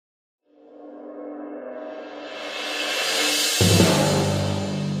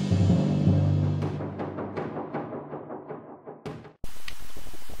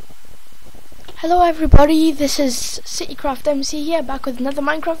Hello everybody, this is CityCraft MC here, back with another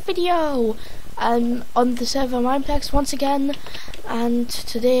Minecraft video. I'm on the server Mineplex once again, and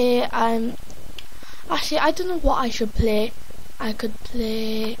today actually, I don't know what I should play. I could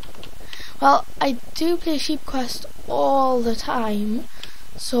play, well, I do play Sheep Quest all the time,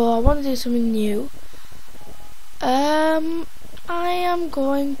 so I want to do something new. I am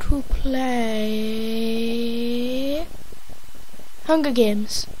going to play Hunger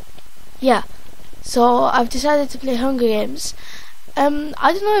Games. Yeah, so I've decided to play Hunger Games. I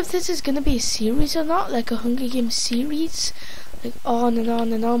don't know if this is going to be a series or not, like a Hunger Games series, like on and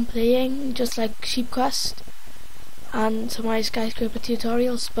on and on playing, just like Sheep Quest and some of my skyscraper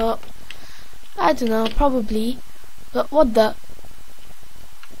tutorials, but I don't know, probably. But what the?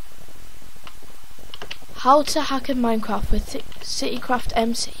 How to hack in Minecraft with CityCraft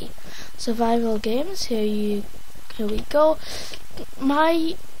MC survival games. Here we go.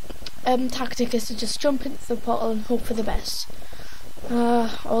 My tactic is to just jump into the portal and hope for the best.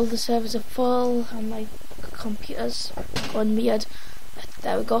 All the servers are full and my computer's going weird.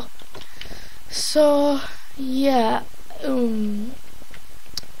 There we go. So yeah,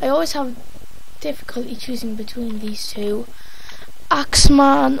 I always have difficulty choosing between these two,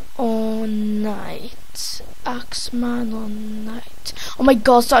 Axeman or Knight. Axeman or Knight. Oh my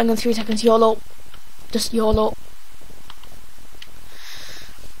god, starting in 3 seconds. YOLO. Just YOLO.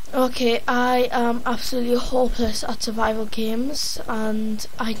 Okay, I am absolutely hopeless at survival games, and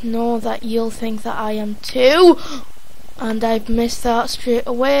I know that you'll think that I am too, and I've missed that straight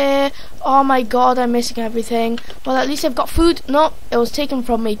away. Oh my god, I'm missing everything. Well, at least I've got food. No, it was taken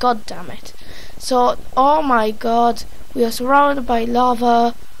from me, god damn it. So, oh my god, we are surrounded by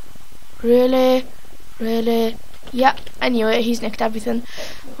lava. Really? Really? Yeah, anyway, he's nicked everything.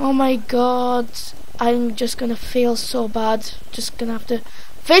 Oh my god, I'm just gonna fail so bad. Just gonna have to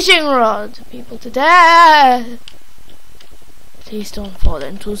fishing rod people to death. Please don't fall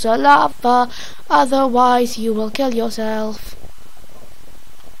into the lava, otherwise you will kill yourself.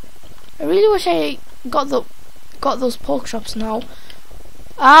 I really wish I got those pork chops now.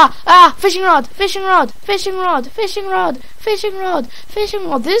 Fishing rod, fishing rod, fishing rod, fishing rod, fishing rod, fishing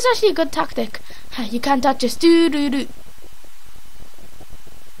rod. This is actually a good tactic. You can't touch us. Do.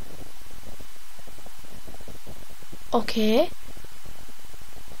 Okay.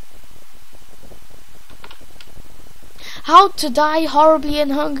 How to die horribly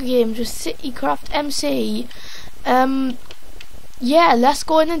in Hunger Games with CityCraft MC. Yeah, let's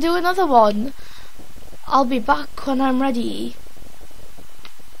go in and do another one. I'll be back when I'm ready.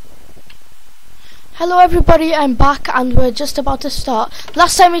 Hello everybody, I'm back and we're just about to start.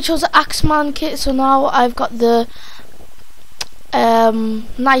 Last time we chose the Axeman kit, so now I've got the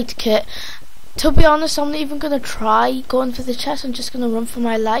Knight kit. To be honest, I'm not even gonna try going for the chest. I'm just gonna run for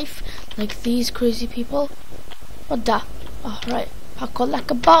my life like these crazy people. What the? Oh, right. Parkour like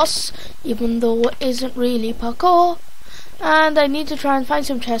a boss, even though it isn't really parkour. And I need to try and find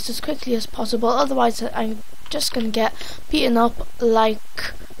some chests as quickly as possible, otherwise I'm just gonna get beaten up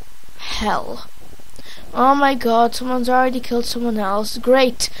like hell. Oh my god, someone's already killed someone else.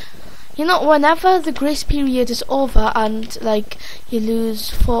 Great. You know, whenever the grace period is over and like you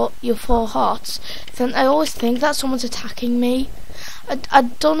lose your 4 hearts, then I always think that someone's attacking me. I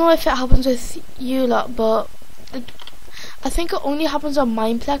don't know if it happens with you lot, but I think it only happens on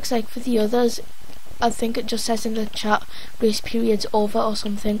Mineplex. Like for the others, I think it just says in the chat grace period's over or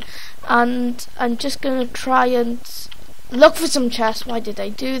something. And I'm just gonna try and look for some chests. Why did I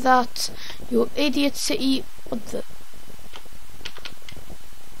do that? You idiot city. What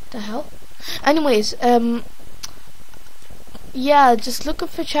the hell? Anyways, yeah, just looking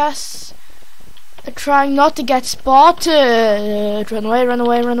for chests, trying not to get spotted. Run away, run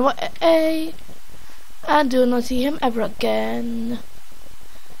away, run away, and do not see him ever again.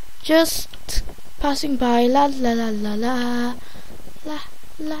 Just passing by, la la la la la, la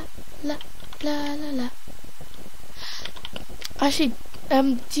la la la la la. Actually,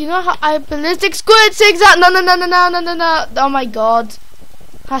 do you know how I ballistic squid sings that? No. Oh my god.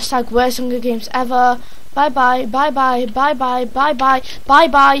 Hashtag worst Hunger Games ever. Bye bye.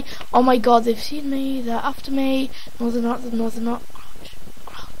 Oh my god, they've seen me. They're after me. No, they're not.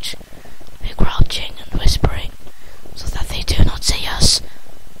 Crouch. They're crouching and whispering so that they do not see us.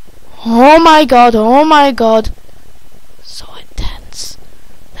 Oh my god. So intense.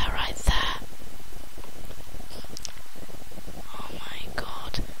 They're right there. Oh my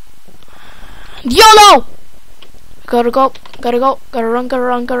god. YOLO! Gotta go, gotta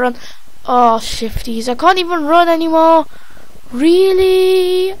run. Oh, shifties, I can't even run anymore.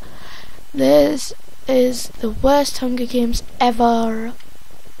 Really? This is the worst Hunger Games ever.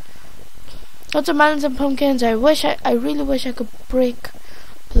 Lots of melons and pumpkins. I really wish I could break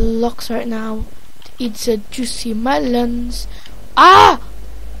blocks right now to eat the juicy melons. Ah!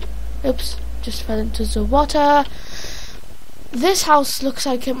 Oops, just fell into the water. This house looks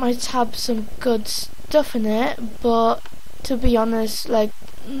like it might have some good stuff in it, but to be honest, like,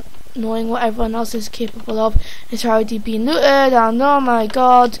 knowing what everyone else is capable of, it's already been looted, and oh my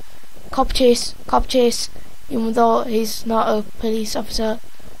god, cop chase, even though he's not a police officer.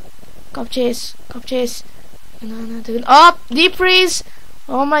 Cop chase. Oh, deep freeze!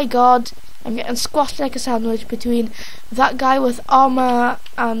 Oh my god, I'm getting squashed like a sandwich between that guy with armor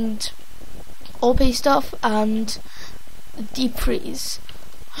and OP stuff and deep freeze.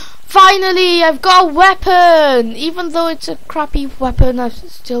 Finally, I've got a weapon! Even though it's a crappy weapon, I've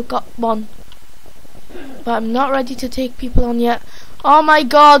still got one. But I'm not ready to take people on yet. Oh my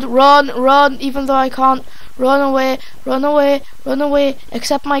god, run, even though I can't. Run away,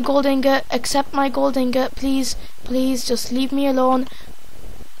 accept my gold ingot, please, just leave me alone.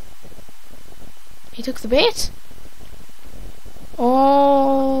 He took the bait?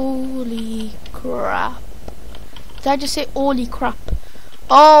 Holy crap. Did I just say holy crap?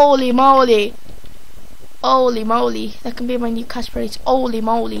 Holy moly. That can be my new catchphrase. Holy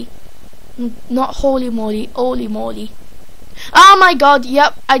moly. Not holy moly, holy moly. Oh my god,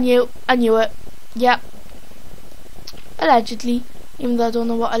 yep, I knew it. Yep. Allegedly, even though I don't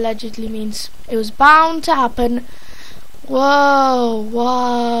know what allegedly means. It was bound to happen. Whoa,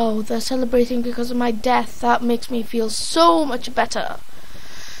 wow, they're celebrating because of my death. That makes me feel so much better.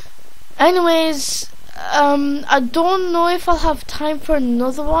 Anyways, I don't know if I'll have time for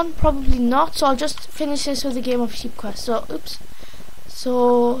another one. Probably not, so I'll just finish this with a game of Sheep Quest. So, oops.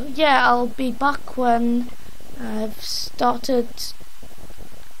 So, yeah, I'll be back when I've started...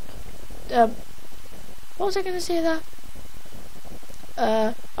 what was I going to say there?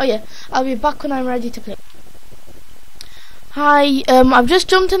 Oh yeah, I'll be back when I'm ready to play. Hi, I've just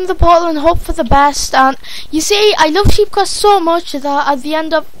jumped in the portal and hope for the best, and you see, I love Sheep Quest so much that at the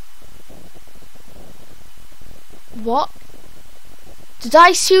end of... What? Did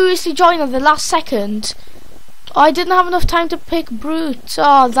I seriously join at the last second? Oh, I didn't have enough time to pick Brute.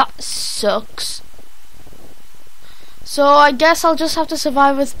 Oh, that sucks. So I guess I'll just have to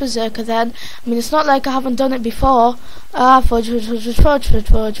survive with Berserker then. I mean, it's not like I haven't done it before. Fudge.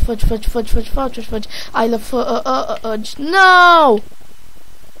 I love fudge. No!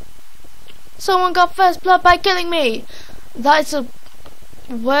 Someone got first blood by killing me. That is the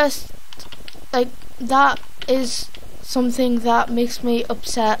worst. Like, that is something that makes me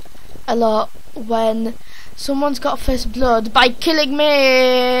upset a lot when someone's got first blood by killing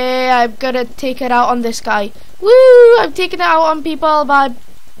me. I'm gonna take it out on this guy. Woo! I'm taking it out on people by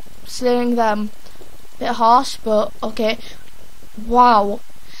slaying them. Bit harsh, but okay. Wow.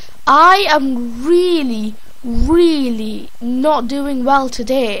 I am really not doing well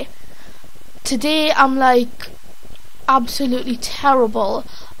today. Today I'm like absolutely terrible.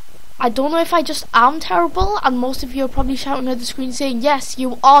 I don't know if I just am terrible, and most of you are probably shouting at the screen saying, yes,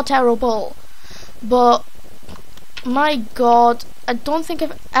 you are terrible. But my god, I don't think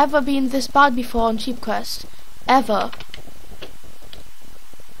I've ever been this bad before on Sheep Quest. Ever.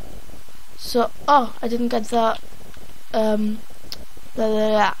 So, oh, I didn't get that, I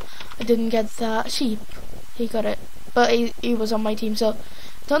didn't get that sheep. He got it. But he was on my team, so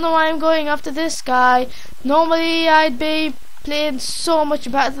don't know why I'm going after this guy. Normally, I'd be playing so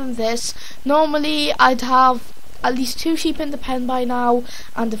much better than this. Normally, I'd have at least 2 sheep in the pen by now,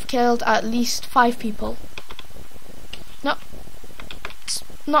 and have killed at least 5 people. No, it's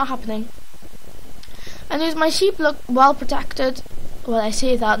not happening. Anyways, my sheep look well protected. Well, I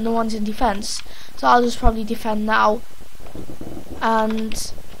say that, no one's in defense, so I'll just probably defend now.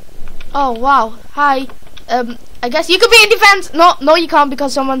 And oh wow, hi. I guess you could be in defense. No, you can't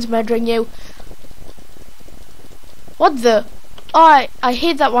because someone's murdering you. What the? Oh, I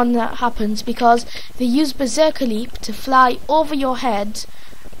hate that one that happens because they use Berserker Leap to fly over your head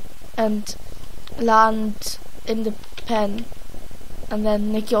and land in the pen and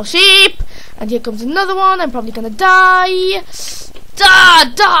then nick your sheep. And here comes another one. I'm probably gonna die.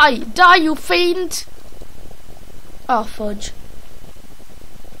 Die, you fiend. Oh, fudge.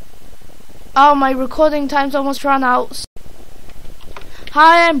 Oh, my recording time's almost run out.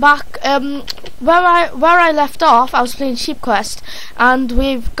 Hi, I'm back. Where I left off, I was playing Sheep Quest, and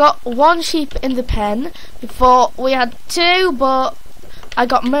we've got 1 sheep in the pen. Before we had 2, but I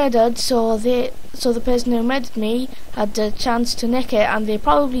got murdered, so the person who murdered me had the chance to nick it, and they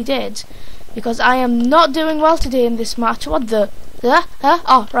probably did, because I am not doing well today in this match. What the?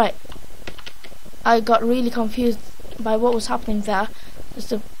 Oh, right. I got really confused by what was happening there. There's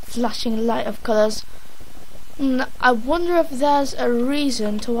the flashing light of colours. I wonder if there's a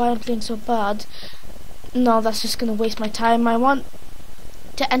reason to why I'm playing so bad. No, that's just going to waste my time. I want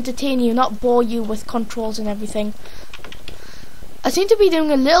to entertain you, not bore you with controls and everything. I seem to be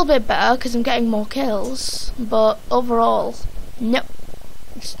doing a little bit better because I'm getting more kills, but overall, nope.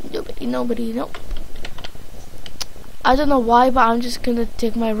 Nobody, nope. I don't know why, but I'm just going to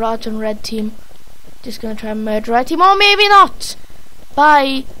take my Raj on red team. Just going to try and murder red team, or maybe not!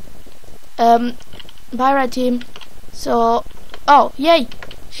 Bye! Bye, red team. So, oh, yay!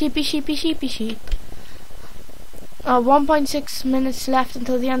 Sheepy, sheepy, sheepy, sheep. 1.6 minutes left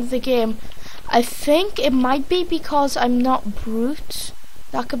until the end of the game. I think it might be because I'm not brute.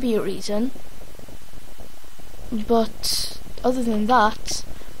 That could be a reason. But other than that,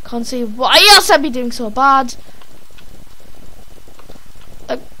 can't see why else I'd be doing so bad.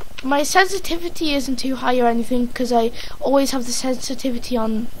 My sensitivity isn't too high or anything because I always have the sensitivity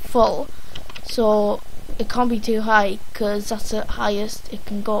on full. So it can't be too high because that's the highest it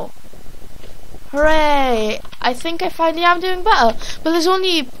can go. Hooray! I think I finally am doing better. But there's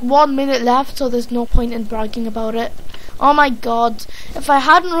only 1 minute left, so there's no point in bragging about it. Oh my god. If I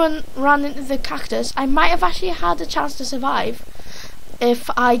hadn't run into the cactus, I might have actually had a chance to survive. If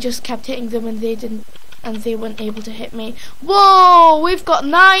I just kept hitting them and they weren't able to hit me. Whoa! We've got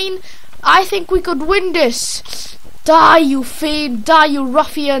 9. I think we could win this. Die, you fiend. Die, you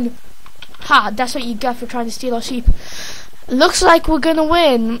ruffian. Ha! That's what you get for trying to steal our sheep. Looks like we're gonna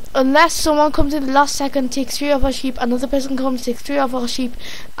win, unless someone comes in the last second, takes 3 of our sheep, another person comes, takes 3 of our sheep,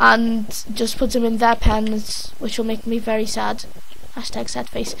 and just puts them in their pens, which will make me very sad. Hashtag sad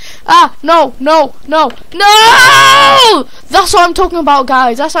face. Ah, no, no, no, no! That's what I'm talking about,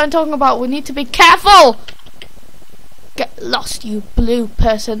 guys. That's what I'm talking about. We need to be careful. Get lost, you blue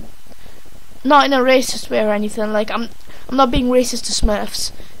person. Not in a racist way or anything. Like I'm not being racist to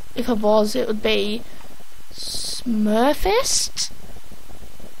Smurfs. If I was, it would be Smurfist?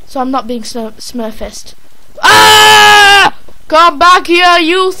 So I'm not being Smurfist. Ah! Come back here,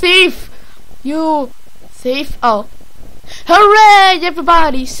 you thief! You thief. Oh. Hooray!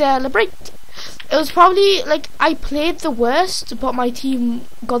 Everybody celebrate! It was probably, like, I played the worst, but my team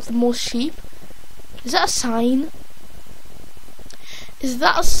got the most sheep. Is that a sign? Is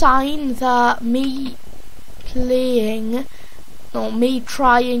that a sign that me trying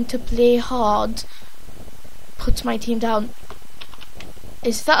to play hard puts my team down?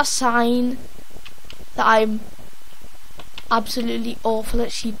 Is that a sign that I'm absolutely awful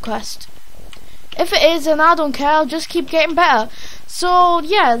at Sheep Quest? If it is, then I don't care, I'll just keep getting better. So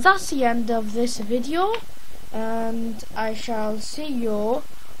yeah, that's the end of this video, and I shall see you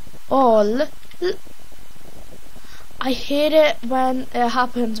all. I hate it when it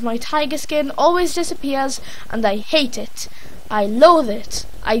happens. My tiger skin always disappears and I hate it. I loathe it.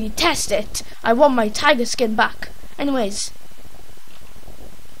 I detest it. I want my tiger skin back. Anyways,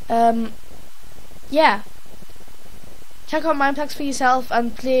 yeah. Check out Mineplex for yourself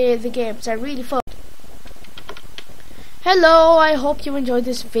and play the games. They're really fun. Hello, I hope you enjoyed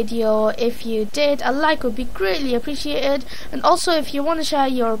this video. If you did, a like would be greatly appreciated. And also, if you want to share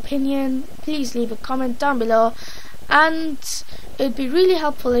your opinion, please leave a comment down below. And it would be really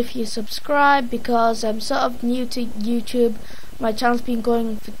helpful if you subscribe, because I'm sort of new to YouTube. My channel's been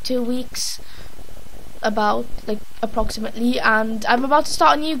going for 2 weeks, about, like, approximately, and I'm about to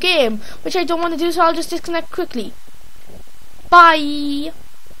start a new game, which I don't want to do, so I'll just disconnect quickly. Bye!